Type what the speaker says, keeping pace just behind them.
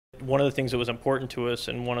one of the things that was important to us,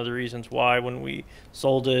 and one of the reasons why when we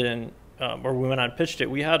sold it and or we went out and pitched it,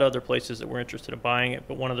 we had other places that were interested in buying it,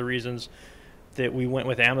 but one of the reasons that we went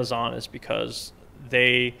with Amazon is because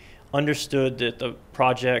they understood that the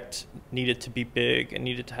project needed to be big and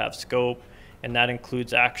needed to have scope, and that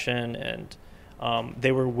includes action, and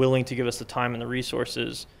they were willing to give us the time and the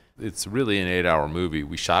resources. It's really an 8-hour movie.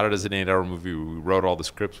 We shot it as an 8-hour movie. We wrote all the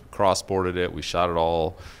scripts, cross-boarded it. We shot it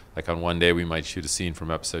all, like on one day we might shoot a scene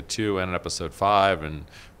from episode 2 and episode 5, and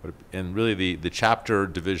really the chapter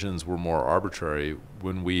divisions were more arbitrary.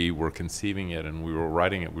 When we were conceiving it and we were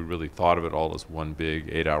writing it, we really thought of it all as one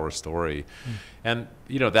big 8-hour story. And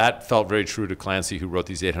that felt very true to Clancy, who wrote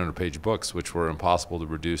these 800-page books, which were impossible to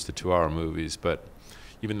reduce to 2-hour movies. But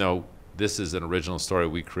even though this is an original story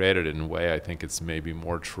we created, in a way I think it's maybe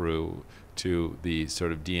more true to the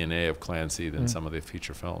sort of DNA of Clancy than some of the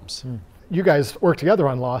feature films. You guys worked together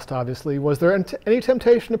on Lost, obviously. Was there any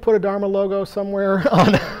temptation to put a Dharma logo somewhere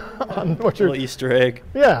on what you're... A little Easter egg.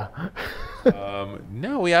 Yeah.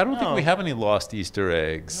 No, I don't think we have any Lost Easter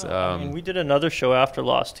eggs. No, I mean, we did another show after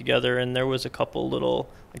Lost together, and there was a couple little,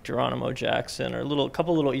 like Geronimo Jackson, or a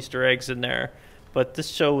couple little Easter eggs in there. But this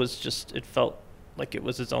show was just, it felt like it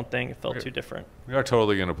was its own thing. It felt too different. We are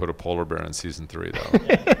totally going to put a polar bear in season 3, though.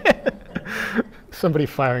 Somebody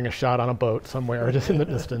firing a shot on a boat somewhere, just in the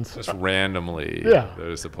distance. Just randomly, yeah.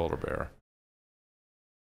 There's a polar bear.